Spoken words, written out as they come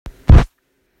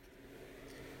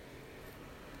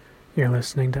You're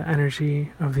listening to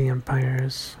Energy of the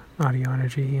Empires, Audio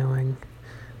Energy Healing,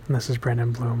 and this is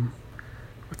Brandon Bloom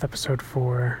with episode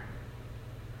 4,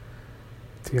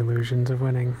 The Illusions of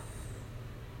Winning.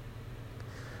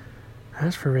 I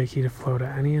ask for reiki to flow to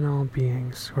any and all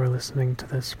beings who are listening to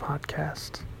this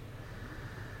podcast.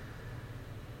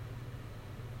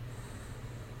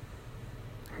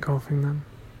 Engulfing them,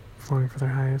 flowing for their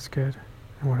highest good,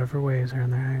 in whatever ways are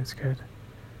in their highest good.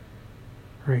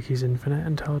 Reiki's infinite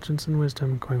intelligence and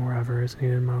wisdom going wherever is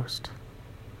needed most.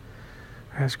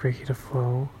 I ask Reiki to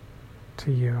flow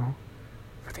to you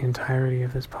for the entirety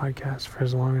of this podcast for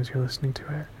as long as you're listening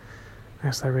to it. I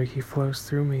ask that Reiki flows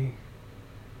through me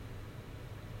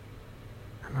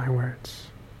and my words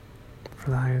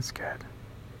for the highest good.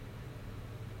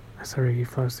 I ask that Reiki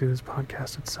flows through this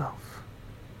podcast itself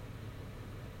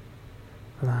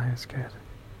for the highest good.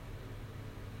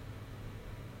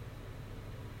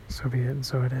 So be it, and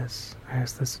so it is. I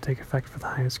ask this to take effect for the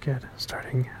highest good,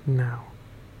 starting now.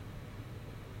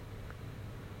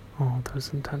 All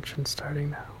those intentions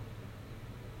starting now.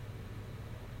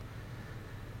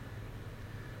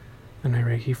 And may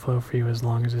Reiki flow for you as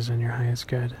long as it's in your highest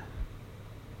good.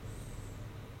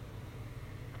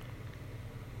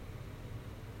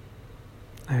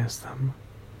 I ask them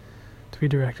to be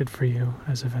directed for you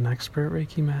as if an expert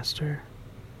Reiki master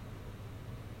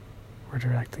were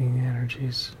directing the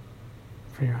energies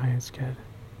for your highest good.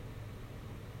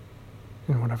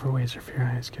 In whatever ways are for your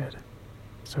highest good,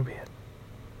 so be it.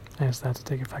 I ask that to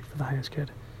take effect for the highest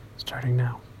good, starting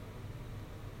now.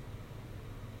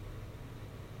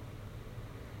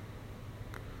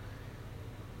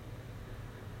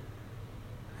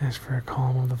 I ask for a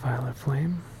calm of the violet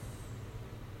flame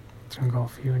to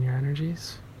engulf you and your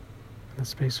energies, and the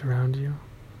space around you,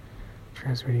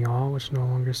 transmuting all which no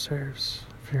longer serves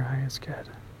for your highest good.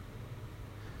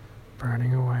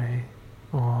 Burning away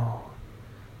all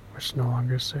which no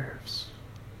longer serves.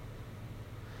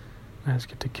 I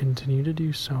ask it to continue to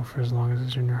do so for as long as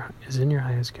it is in your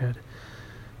highest good,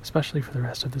 especially for the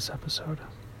rest of this episode.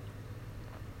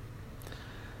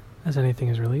 As anything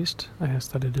is released, I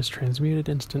ask that it is transmuted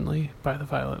instantly by the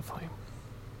violet flame.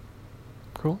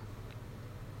 Cool?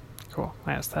 Cool.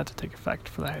 I ask that to take effect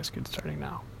for the highest good starting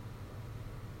now.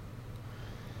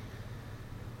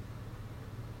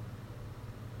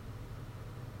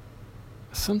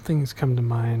 Something's come to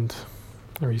mind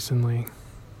recently,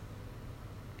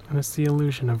 and it's the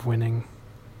illusion of winning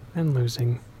and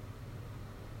losing.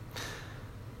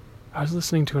 I was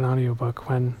listening to an audiobook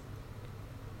when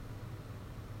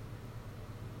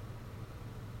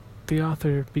the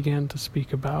author began to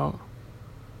speak about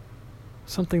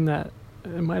something that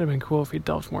it might have been cool if he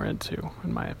delved more into,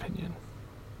 in my opinion.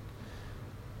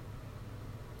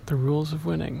 The rules of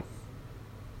winning.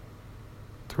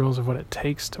 The rules of what it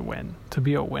takes to win, to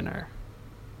be a winner,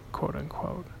 quote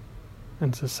unquote,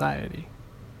 in society.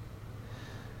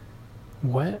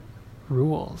 What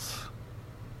rules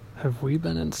have we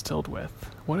been instilled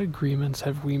with? What agreements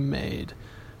have we made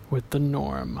with the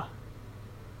norm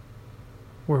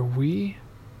where we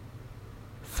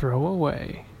throw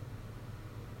away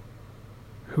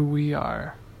who we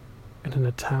are in an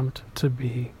attempt to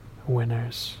be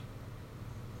winners?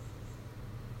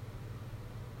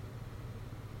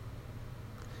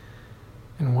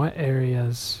 In what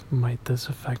areas might this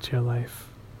affect your life?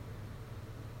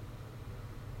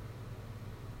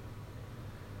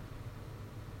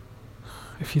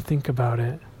 If you think about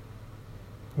it,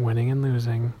 winning and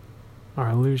losing are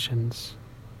illusions,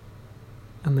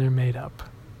 and they're made up.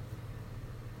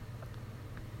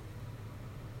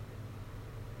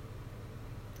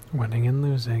 Winning and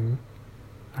losing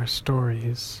are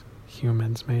stories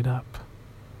humans made up.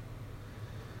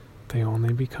 They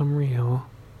only become real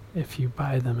if you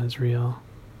buy them as real.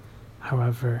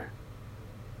 However,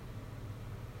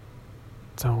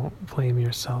 don't blame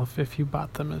yourself if you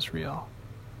bought them as real,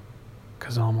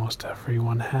 because almost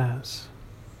everyone has.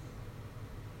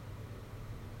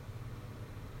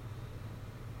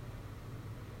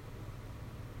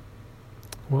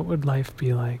 What would life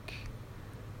be like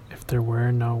if there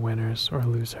were no winners or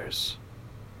losers?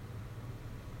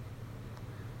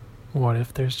 What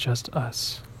if there's just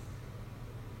us?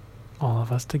 All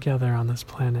of us together on this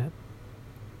planet.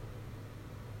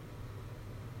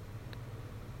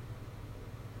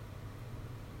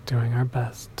 Doing our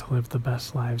best to live the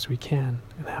best lives we can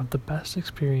and have the best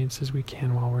experiences we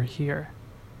can while we're here.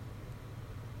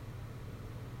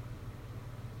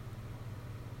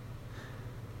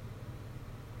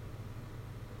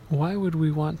 Why would we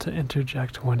want to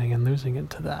interject winning and losing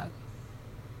into that?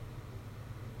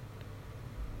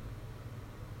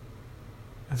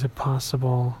 Is it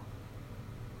possible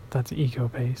that's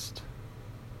ego-based.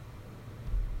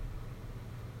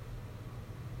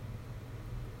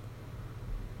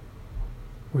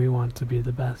 We want to be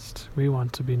the best. We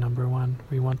want to be number one.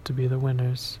 We want to be the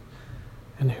winners.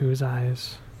 In whose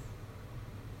eyes?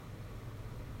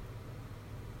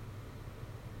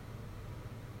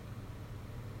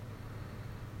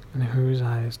 In whose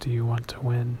eyes do you want to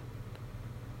win?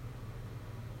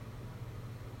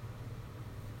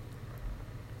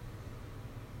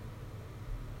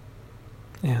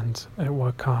 And at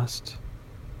what cost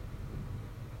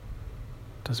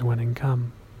does winning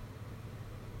come?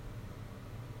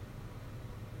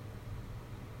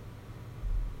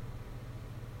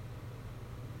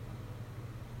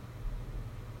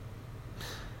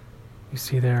 You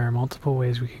see, there are multiple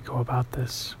ways we could go about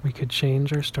this. We could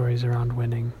change our stories around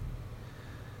winning.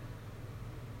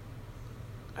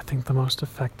 I think the most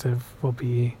effective will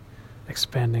be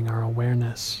expanding our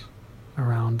awareness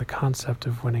around the concept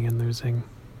of winning and losing.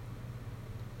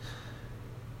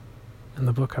 In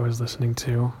the book I was listening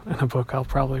to, and a book I'll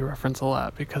probably reference a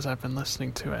lot because I've been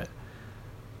listening to it,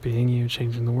 Being You,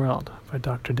 Changing the World by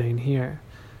Dr. Dane Here,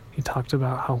 he talked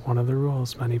about how one of the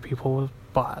rules many people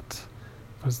bought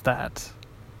was that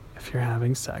if you're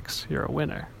having sex, you're a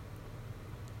winner.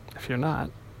 If you're not,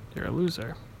 you're a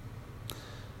loser.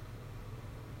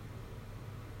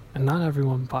 And not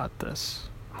everyone bought this.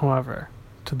 However,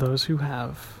 to those who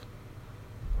have,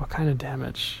 what kind of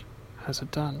damage has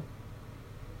it done?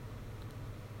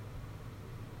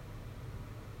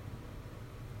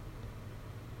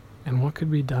 And what could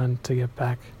be done to get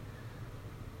back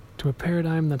to a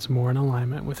paradigm that's more in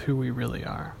alignment with who we really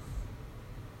are?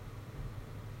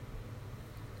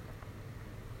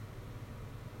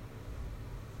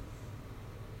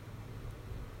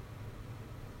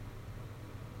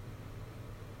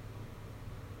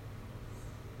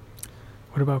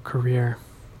 What about career,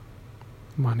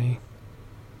 money,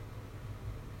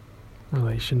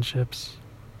 relationships?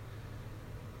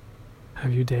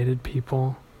 Have you dated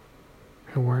people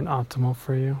who weren't optimal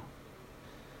for you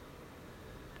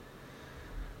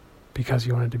because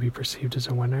you wanted to be perceived as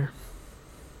a winner?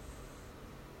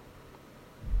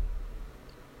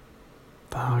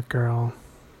 The hot girl,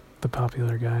 the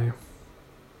popular guy.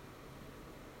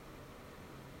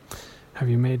 Have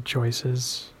you made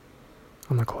choices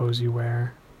on the clothes you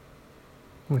wear,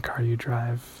 on the car you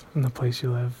drive, and the place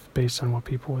you live based on what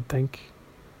people would think,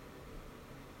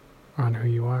 or on who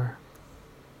you are,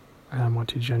 and on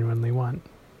what you genuinely want?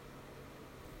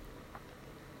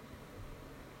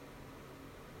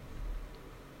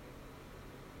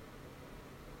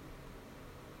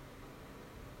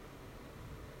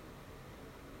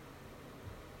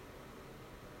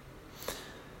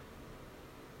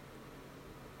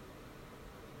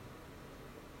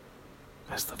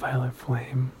 As the violet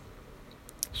flame,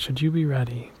 should you be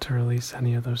ready to release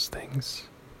any of those things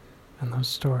and those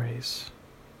stories,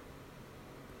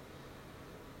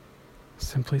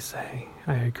 simply say,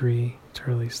 I agree to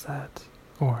release that,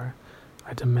 or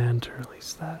I demand to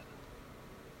release that.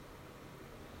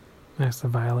 Ask the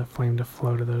violet flame to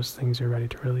flow to those things you're ready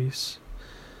to release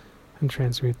and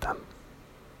transmute them.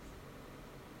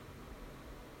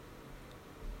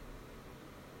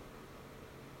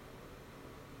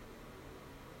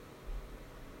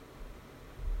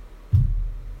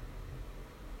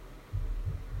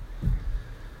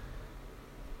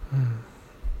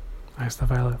 Ask the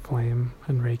violet flame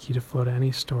and reiki to flow to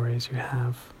any stories you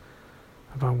have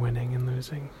about winning and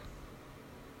losing.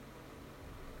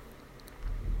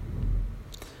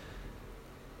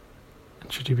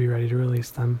 And should you be ready to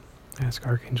release them, ask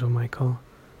Archangel Michael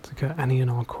to cut any and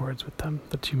all cords with them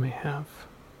that you may have,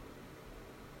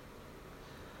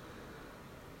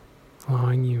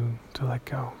 allowing you to let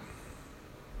go.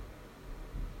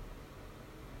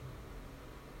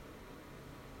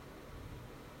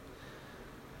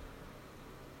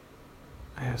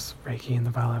 I ask Reiki and the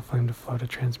violet flame to flow to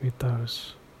transmute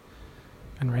those,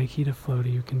 and Reiki to flow to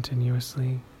you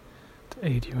continuously to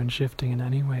aid you in shifting in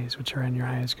any ways which are in your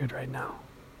highest good right now.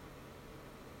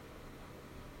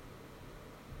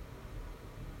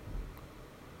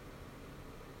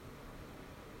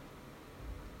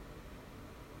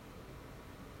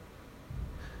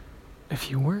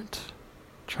 If you weren't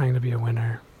trying to be a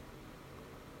winner,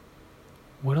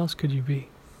 what else could you be?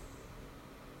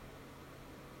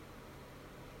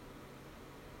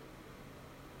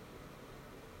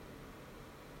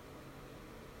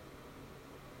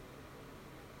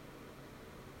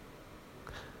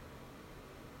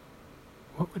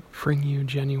 What would bring you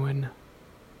genuine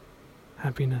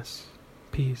happiness,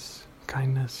 peace,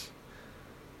 kindness,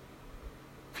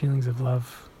 feelings of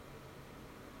love,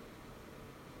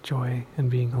 joy, and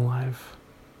being alive?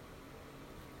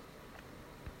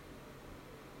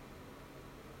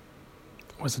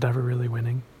 Was it ever really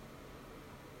winning?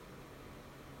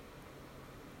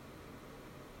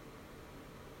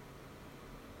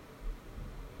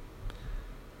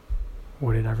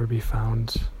 Would it ever be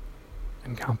found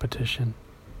in competition?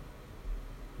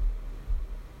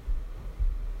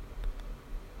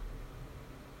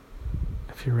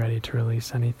 If you're ready to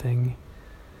release anything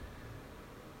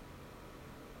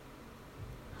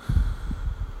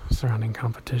surrounding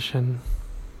competition,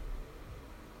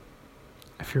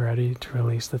 if you're ready to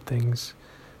release the things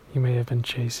you may have been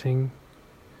chasing,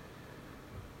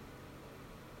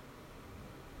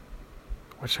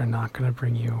 which are not going to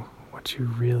bring you what the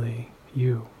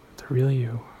real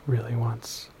you really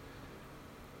wants,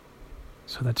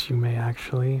 so that you may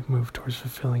actually move towards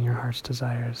fulfilling your heart's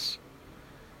desires,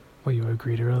 will you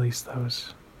agree to release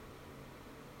those?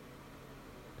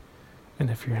 And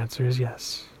if your answer is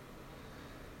yes,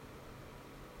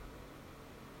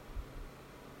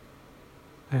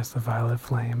 ask the violet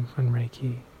flame and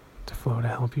reiki to flow to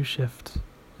help you shift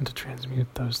and to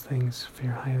transmute those things for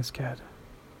your highest good.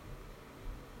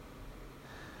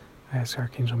 I ask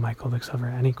Archangel Michael to sever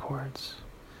any cords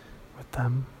with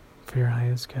them for your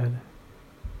highest good.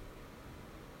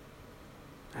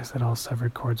 I ask that all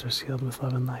severed cords are sealed with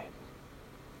love and light.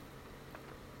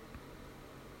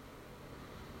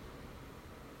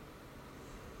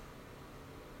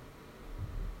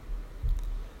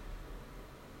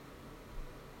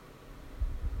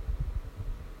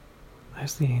 I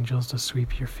ask the angels to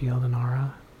sweep your field and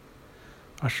aura,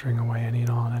 ushering away any and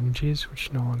all energies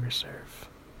which no longer serve.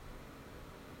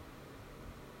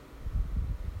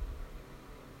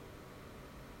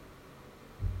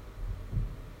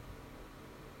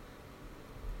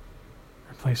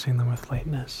 Replacing them with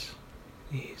lightness,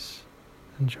 ease,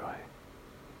 and joy.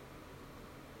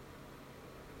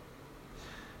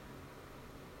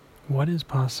 What is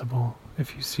possible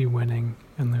if you see winning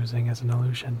and losing as an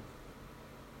illusion?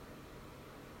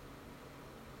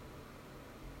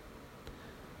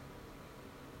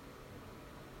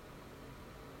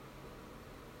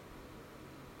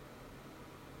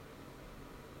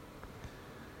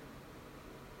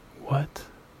 What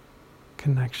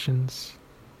connections,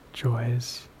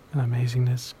 joys, and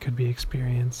amazingness could be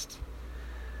experienced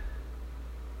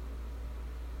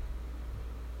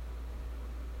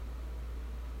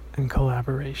in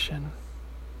collaboration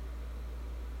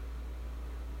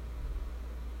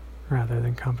rather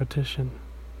than competition,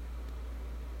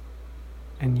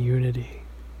 and unity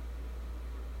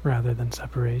rather than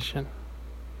separation.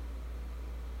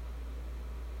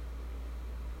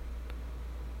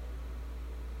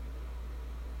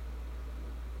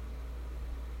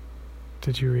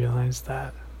 Did you realize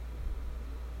that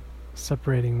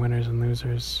separating winners and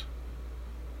losers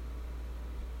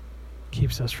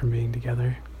keeps us from being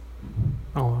together?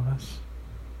 All of us.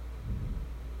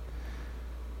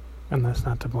 And that's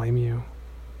not to blame you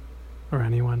or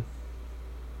anyone.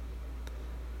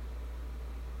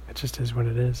 It just is what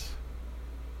it is.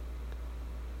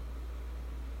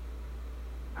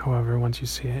 However, once you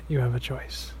see it, you have a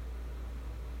choice.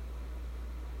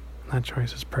 And that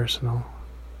choice is personal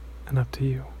and up to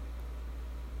you.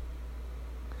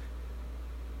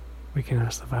 We can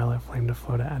ask the violet flame to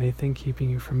flow to anything keeping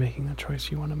you from making the choice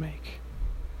you want to make.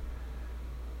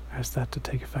 Ask that to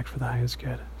take effect for the highest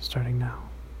good, starting now.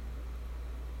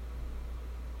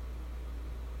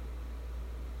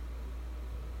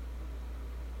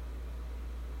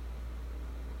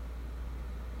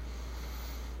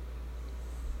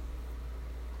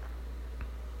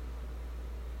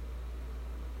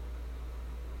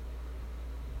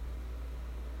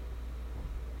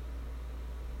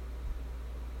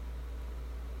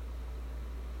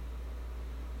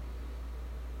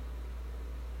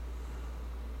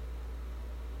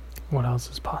 What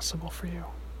else is possible for you?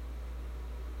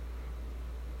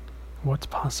 What's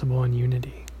possible in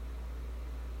unity?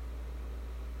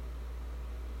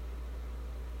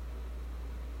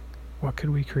 What could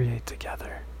we create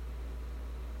together?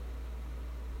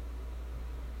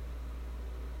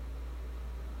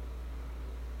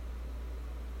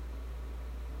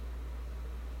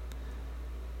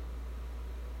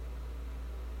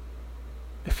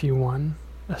 If you won,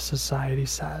 as society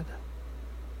said,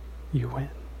 you win.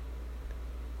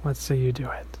 Let's say you do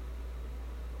it.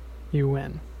 You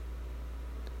win.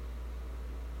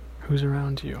 Who's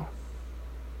around you?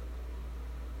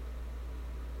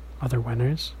 Other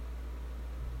winners?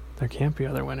 There can't be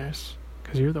other winners,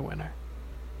 because you're the winner.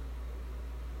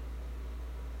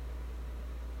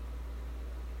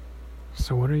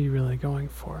 So what are you really going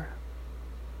for?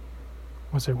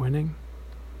 Was it winning?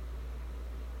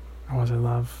 Or was it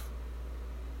love,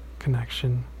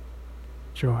 connection,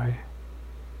 joy,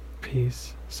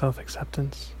 peace,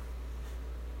 self-acceptance?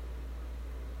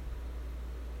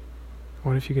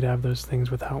 What if you could have those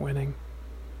things without winning?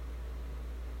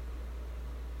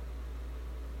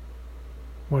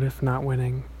 What if not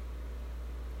winning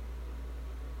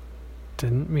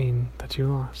didn't mean that you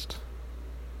lost?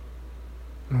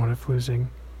 And what if losing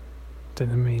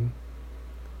didn't mean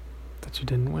that you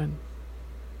didn't win?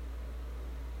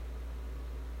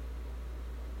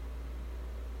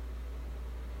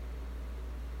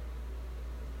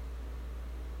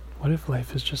 What if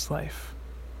life is just life?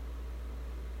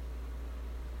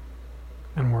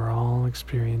 And we're all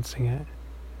experiencing it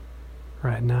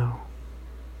right now.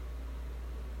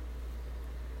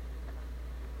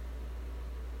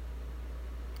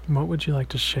 What would you like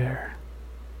to share?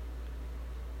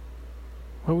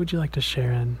 What would you like to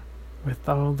share in with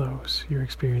all those you're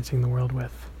experiencing the world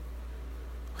with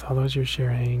all those you're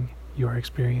sharing your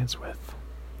experience with?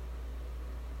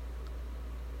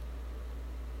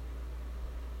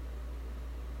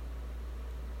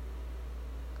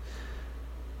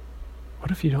 What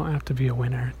if you don't have to be a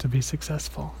winner to be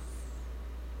successful?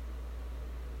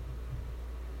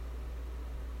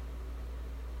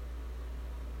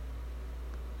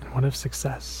 And what if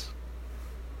success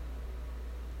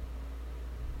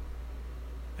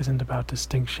isn't about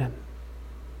distinction,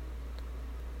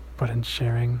 but in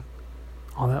sharing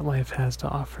all that life has to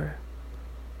offer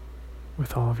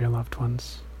with all of your loved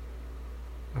ones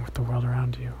and with the world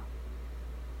around you?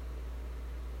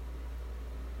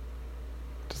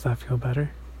 Does that feel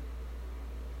better?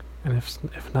 And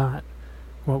if not,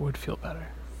 what would feel better?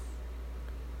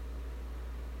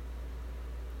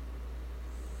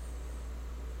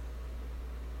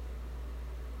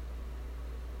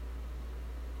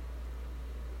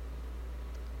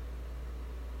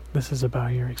 This is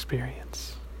about your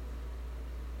experience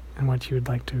and what you would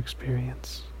like to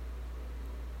experience.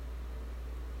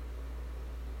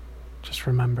 Just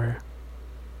remember,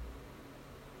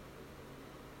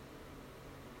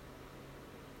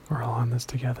 we're all on this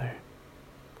together.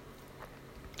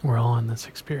 We're all on this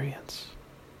experience.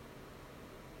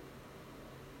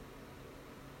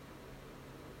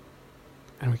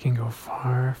 And we can go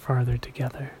far farther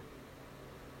together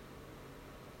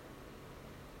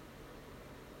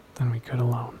than we could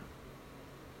alone.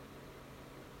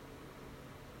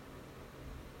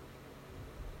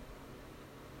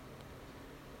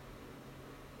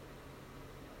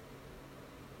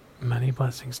 Many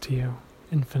blessings to you,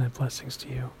 infinite blessings to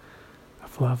you,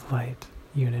 of love, light,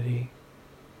 unity,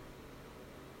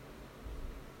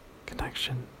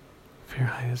 connection for your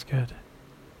highest good.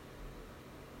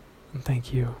 And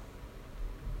thank you